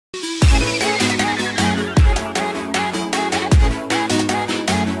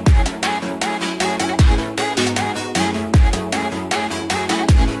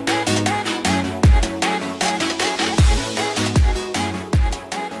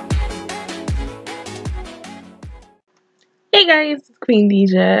Hey guys, it's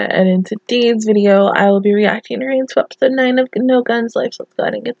Queendija, and in today's video, I will be reacting to episode 9 of No Guns Life. So let's go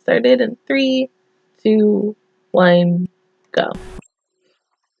ahead and get started in 3, 2, 1, go.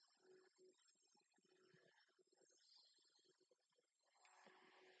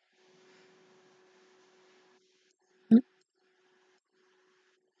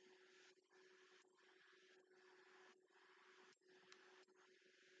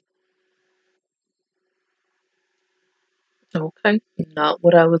 Okay, not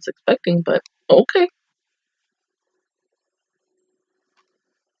what I was expecting, but okay.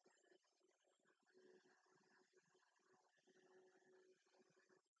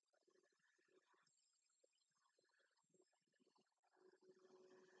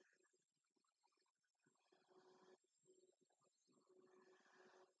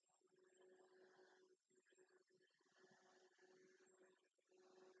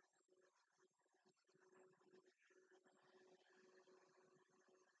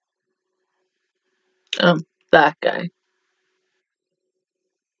 That guy.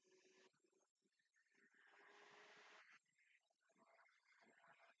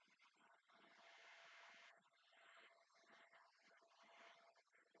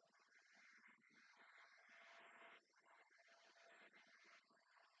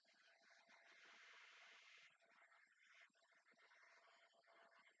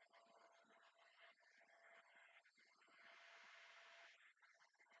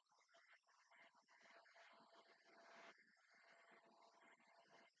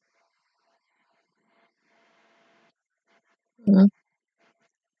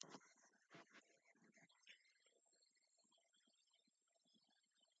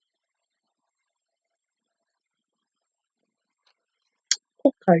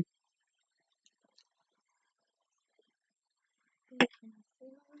 Okay.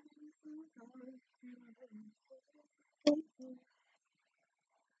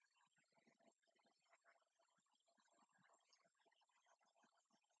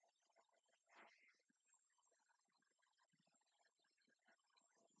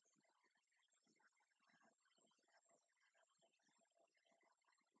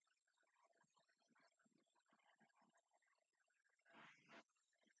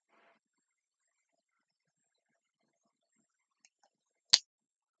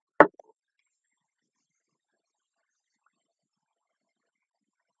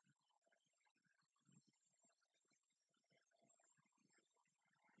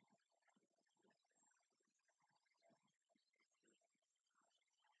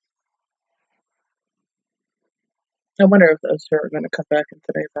 I wonder if those two are going to come back in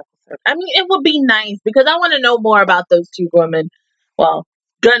today's episode. I mean, it would be nice because I want to know more about those two women. Well,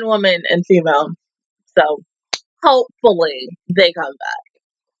 gun woman and female. So hopefully they come back.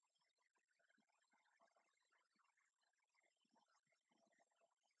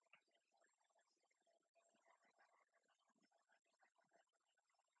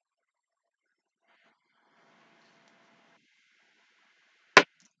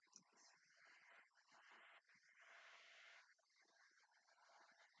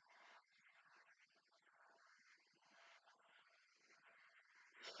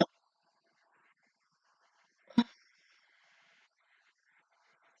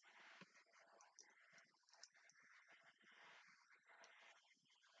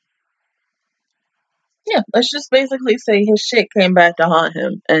 Yeah, let's just basically say his shit came back to haunt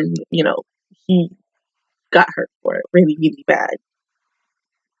him, and he got hurt for it really, really bad.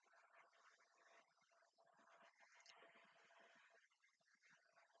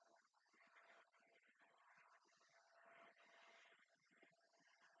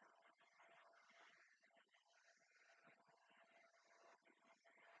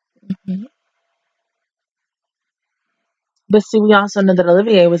 Mhm. But see, we also know that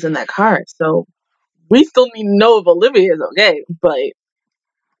Olivier was in that car, so we still need to know if Olivier is okay. But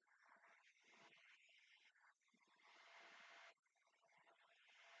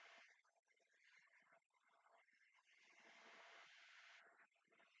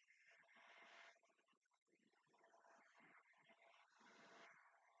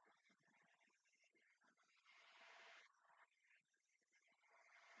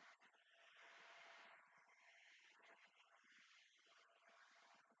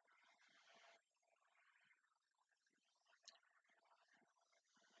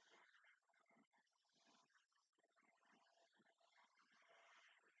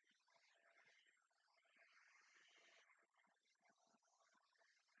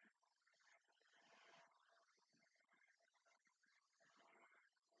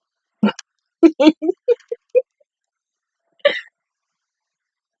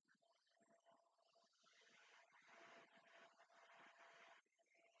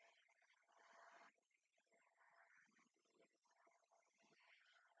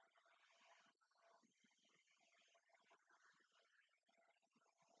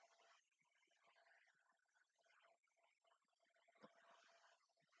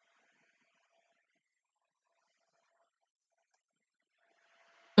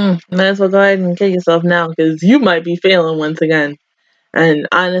Might as well go ahead and kill yourself now, because you might be failing once again. And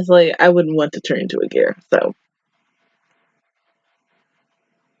honestly, I wouldn't want to turn into a gear. So,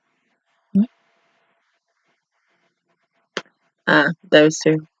 those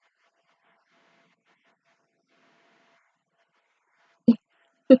two.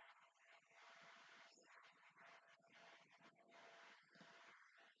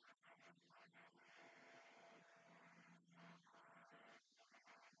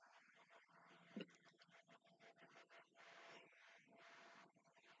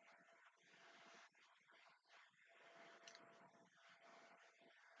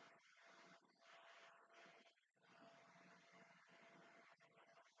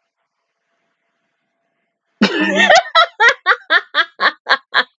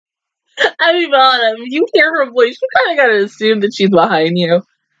 I mean, Vaughn, if you hear her voice, you kind of gotta assume that she's behind you.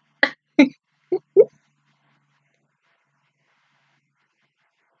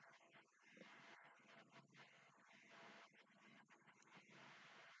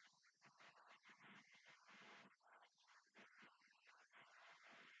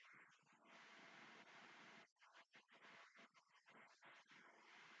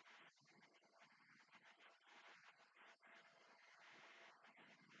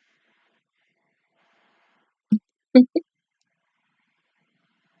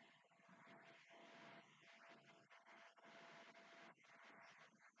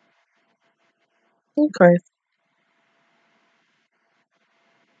 Of course.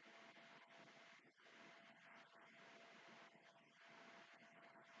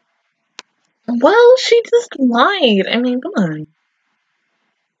 Well, she just lied. I mean, come on.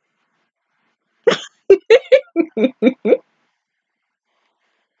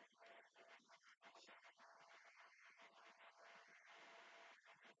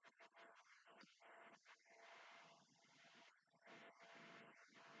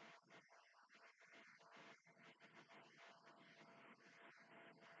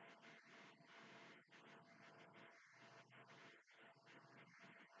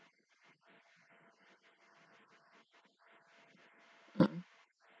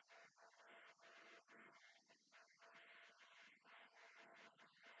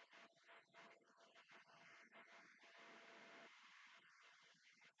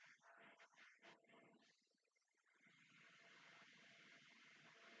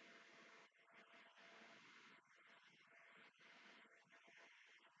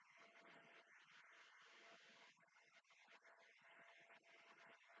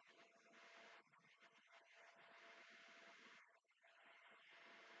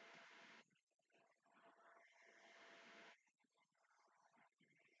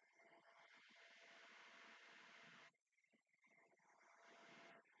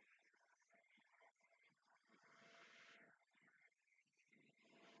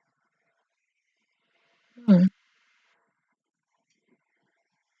 Hmm.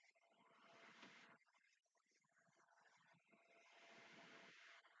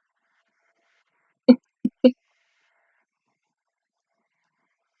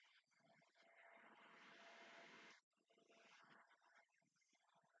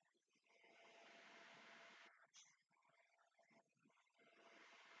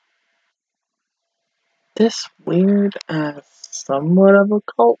 This weird as somewhat of a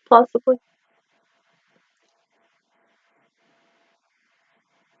cult, possibly.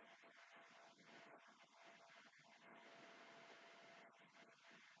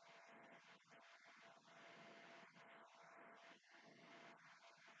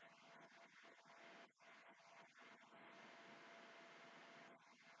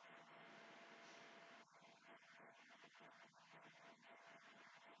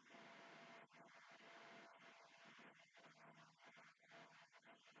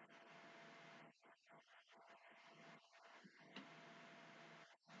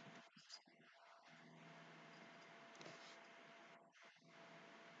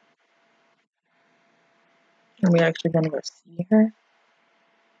 Are we actually gonna go see her?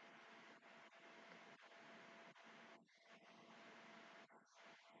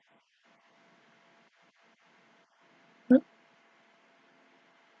 Hmm?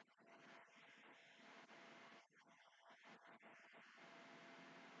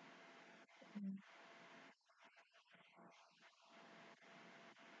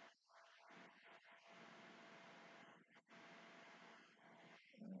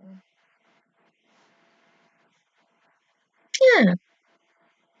 Yeah.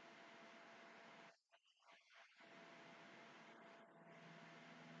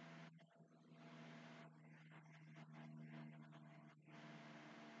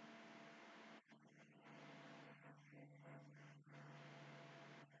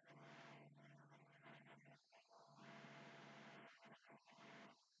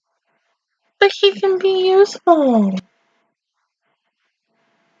 But he can be useful.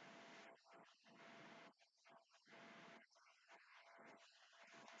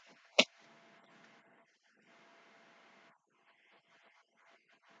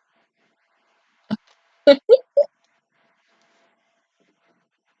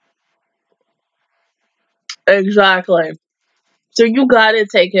 Exactly. So you gotta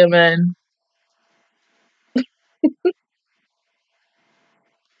take him in.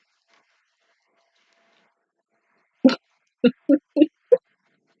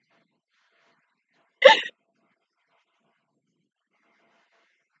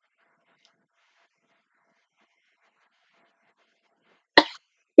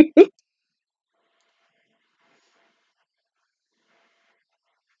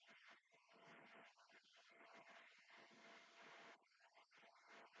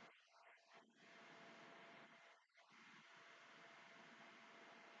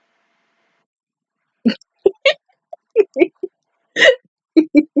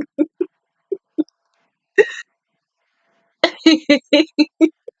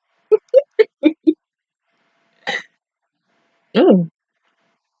 Mm.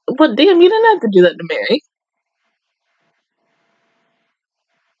 But damn, you didn't have to do that to Mary.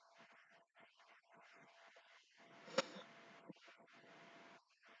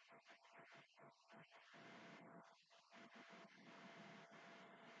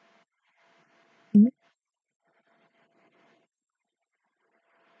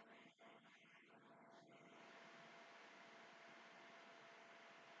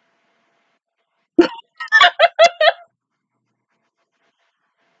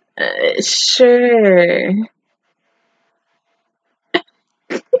 Sure.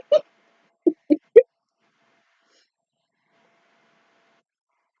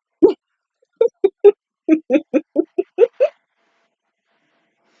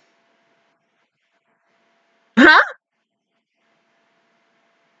 Huh?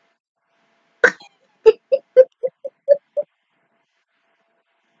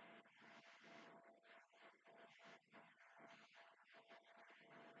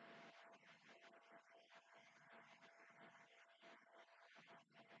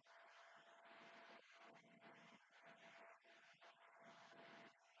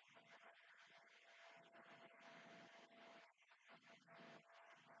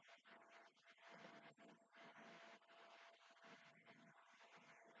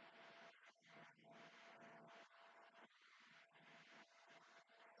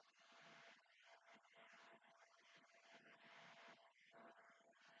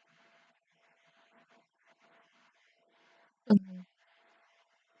 Mhm.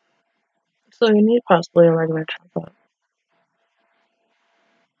 So you need possibly a regular chocolate.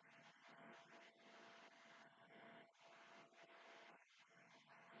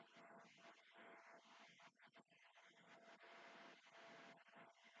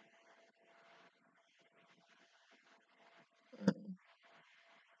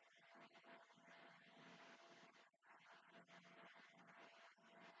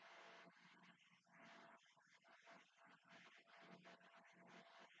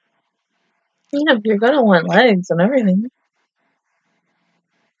 Yeah, you're gonna want legs and everything.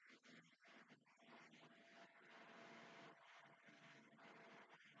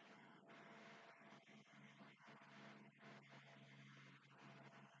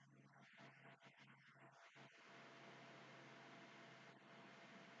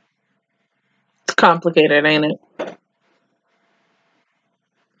 It's complicated, ain't it?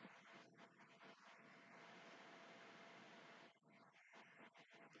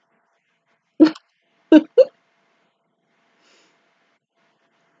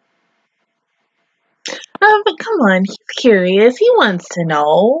 But come on, he's curious. He wants to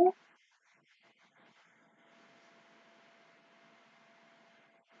know.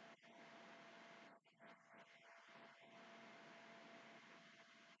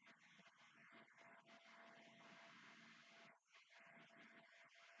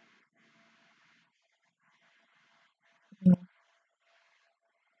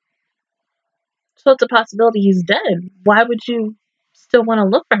 So it's a possibility he's dead. Why would you still want to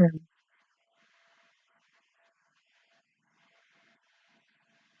look for him?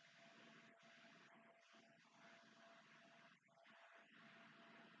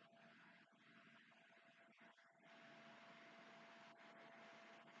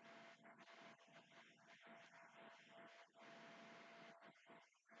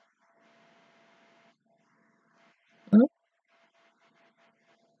 Hmm?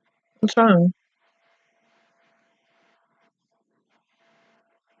 What's wrong?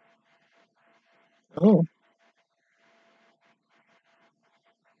 Oh,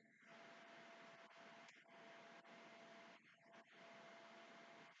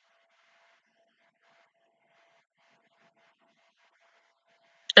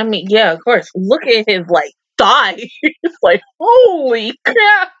 I mean, yeah, of course. Look at his like thigh. It's like, holy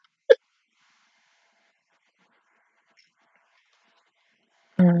crap.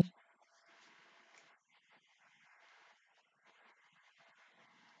 Mm.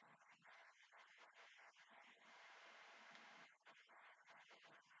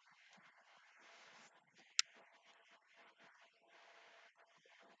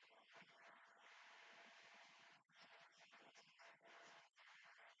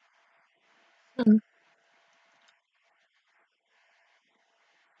 Mm.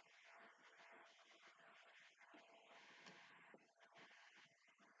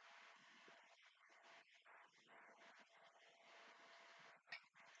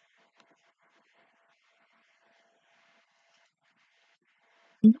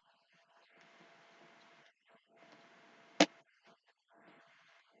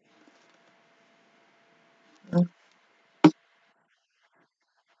 Mm.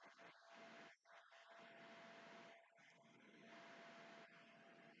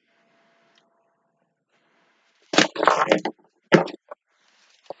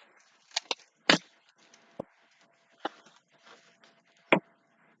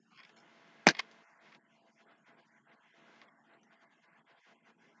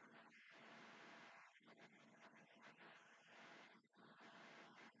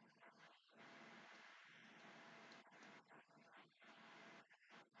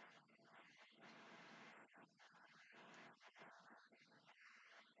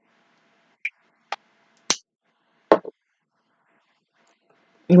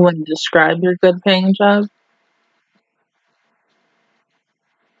 You want to describe your good paying job?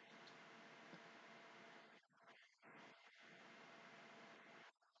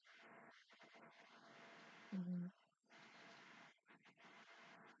 Mhm.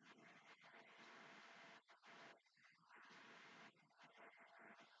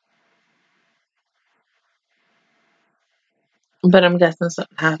 But I'm guessing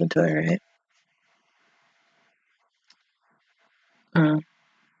something happened to her, right? Mm.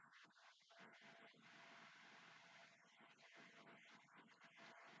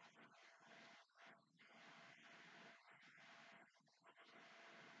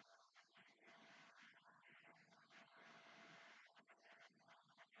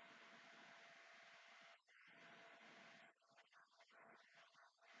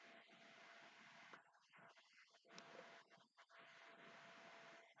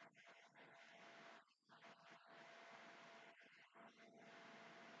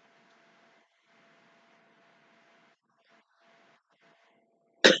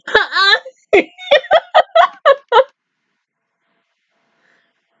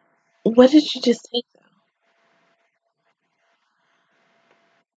 What did you just take?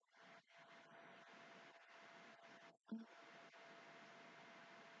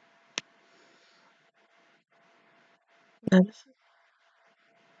 Medicine?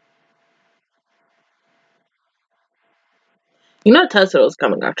 You know Tesla was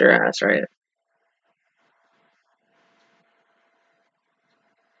coming after your ass, right?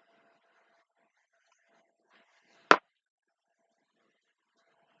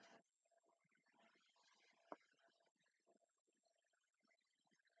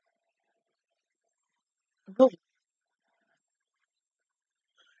 Oh.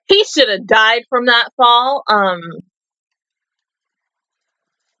 He should have died from that fall.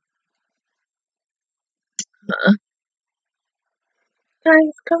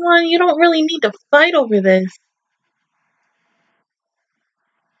 Guys, come on, you don't really need to fight over this.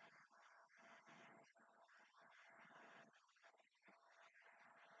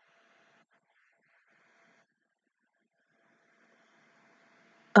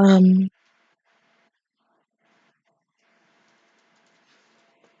 Um,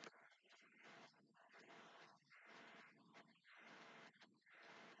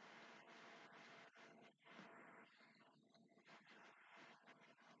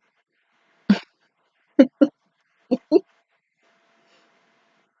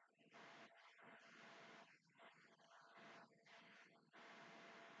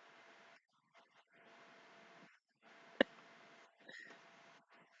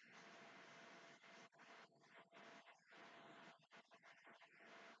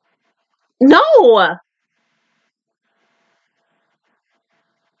 no!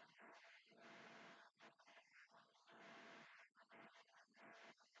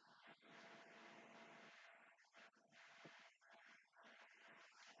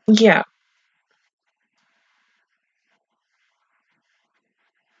 Yeah.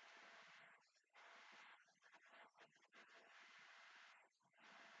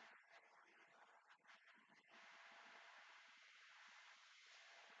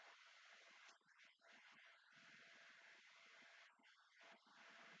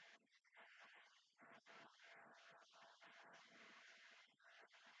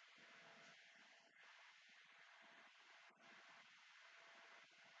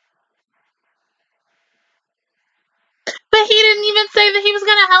 even say that he was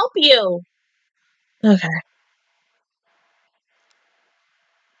gonna help you. Okay.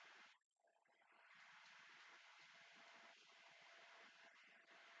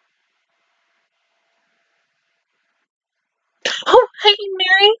 Oh, hey,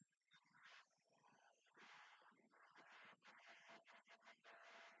 Mary.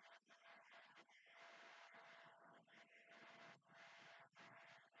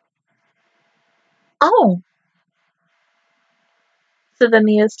 Oh, so then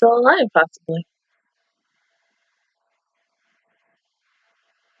he is still alive, possibly.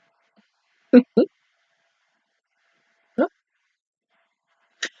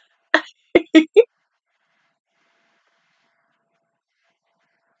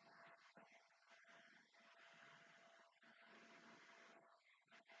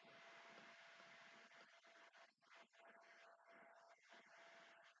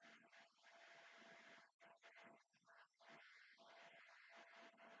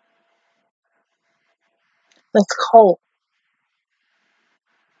 That's cold.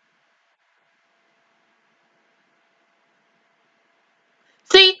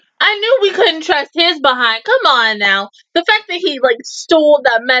 See, I knew we couldn't trust his behind. Come on now. The fact that he like stole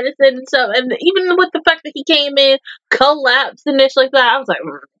that medicine and stuff, and even with the fact that he came in, collapsed and this like that, I was like,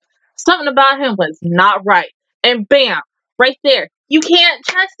 something about him was not right. And bam, right there. You can't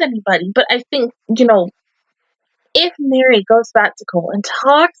trust anybody. But I think, if Mary goes back to Cole and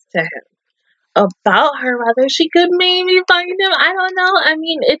talks to him about her, whether she could maybe find him, I don't know. I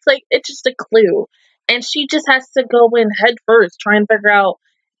mean, it's like, it's just a clue. And she just has to go in head first, try and figure out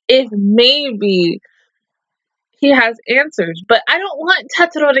if maybe he has answers. But I don't want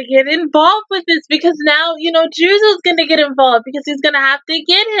Tetsuro to get involved with this because now, Juzo's going to get involved because he's going to have to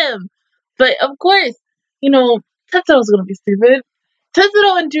get him. But of course, Tetsuro's going to be stupid.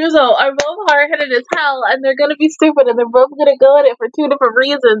 Tetsuro and Juzo are both hard-headed as hell, and they're going to be stupid, and they're both going to go at it for two different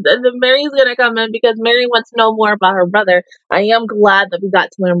reasons. And then Mary's going to come in because Mary wants to know more about her brother. I am glad that we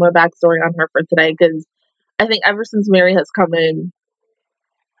got to learn more backstory on her for today because I think ever since Mary has come in,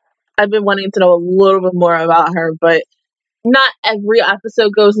 I've been wanting to know a little bit more about her, but not every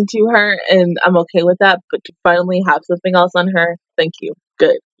episode goes into her, and I'm okay with that. But to finally have something else on her, thank you.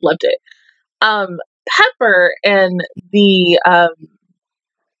 Good. Loved it. Pepper and the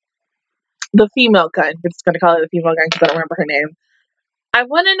female gun, we're just gonna call her the female gun because I don't remember her name. I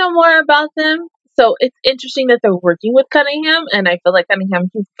want to know more about them. So it's interesting that they're working with Cunningham, and I feel like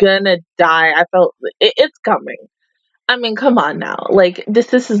Cunningham, he's gonna die. I felt it's coming. I mean, come on now. Like,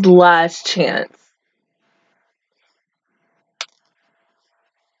 this is his last chance.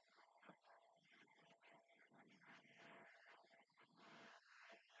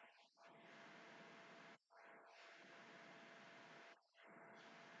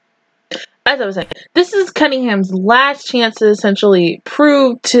 As I was saying, this is Cunningham's last chance to essentially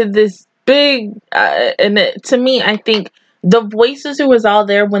prove to this big, to me, I think the voices who was all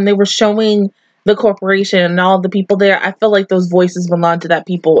there when they were showing the corporation and all the people there, I feel like those voices belong to that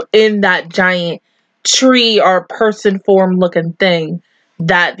people in that giant tree or person form looking thing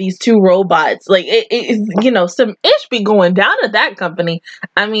that these two robots, like, some ish be going down at that company.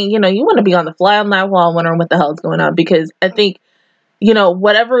 I mean, you want to be on the fly on that wall wondering what the hell is going on, because I think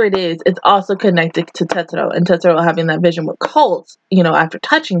whatever it is, it's also connected to Tetsuro, and Tetsuro having that vision with Colt, after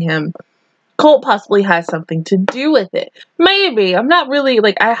touching him, Colt possibly has something to do with it. Maybe. I'm not really,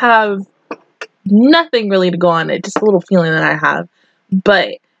 I have nothing really to go on it, just a little feeling that I have.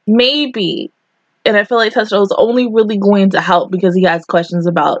 But maybe, and I feel like Tetsuro is only really going to help because he has questions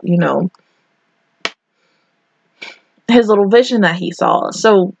about, his little vision that he saw.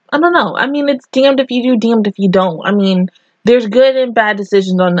 So, I don't know. I mean, it's damned if you do, damned if you don't. I mean, there's good and bad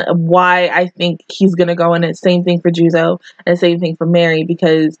decisions on why I think he's going to go in it. Same thing for Juzo and same thing for Mary,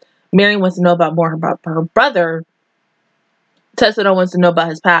 because Mary wants to know more about her brother. Tetsuro wants to know about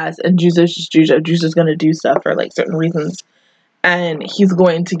his past, and Juzo's just Juzo. Juzo's going to do stuff for certain reasons, and he's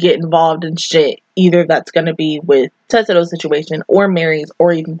going to get involved in shit. Either that's going to be with Tetsuro's situation or Mary's,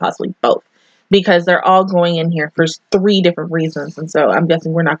 or even possibly both, because they're all going in here for 3 different reasons, and so I'm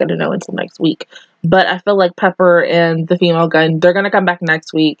guessing we're not going to know until next week. But I feel like Pepper and the female gun, they're going to come back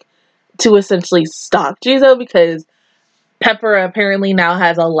next week to essentially stalk Juzo, because Pepper apparently now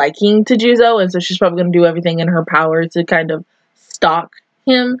has a liking to Juzo, and so she's probably going to do everything in her power to kind of stalk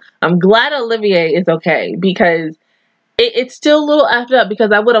him. I'm glad Olivier is okay, because it's still a little effed up,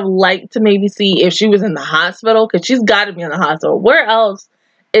 because I would have liked to maybe see if she was in the hospital, because she's got to be in the hospital. Where else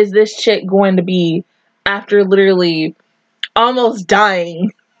is this chick going to be after literally almost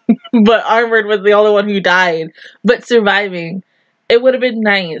dying, but Armored was the only one who died, but surviving? It would have been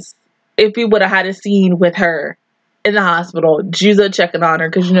nice if we would have had a scene with her in the hospital, Juzo checking on her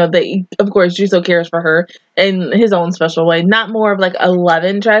because you know they, of course, Juzo cares for her in his own special way. Not more of like a love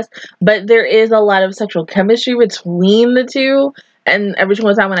interest, but there is a lot of sexual chemistry between the two. And every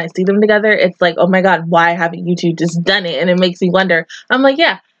single time when I see them together, it's like, oh my god, why haven't you two just done it? And it makes me wonder. I'm like,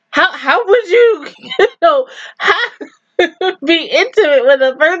 yeah, how would you, you know, be intimate with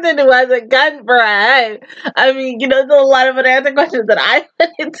a person who has a gun for a head? I mean, you know, there's a lot of unanswered questions that I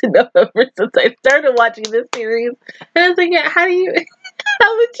wanted to know ever since I started watching this series. And I was like, yeah, how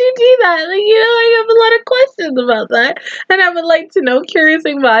would you do that? Like, you know, I have a lot of questions about that. And I would like to know, curious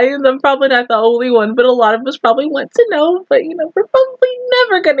minds. I'm probably not the only one, but a lot of us probably want to know. But, you know, we're probably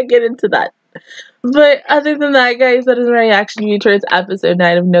never going to get into that. But other than that, guys, that is my reaction to towards episode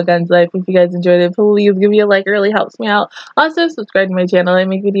 9 of No Guns Life. If you guys enjoyed it, please give me a like. It really helps me out. Also, subscribe to my channel. I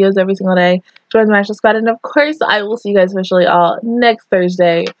make videos every single day. Join the Marshall Squad. And, of course, I will see you guys officially all next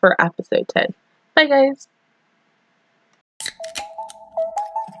Thursday for episode 10. Bye, guys.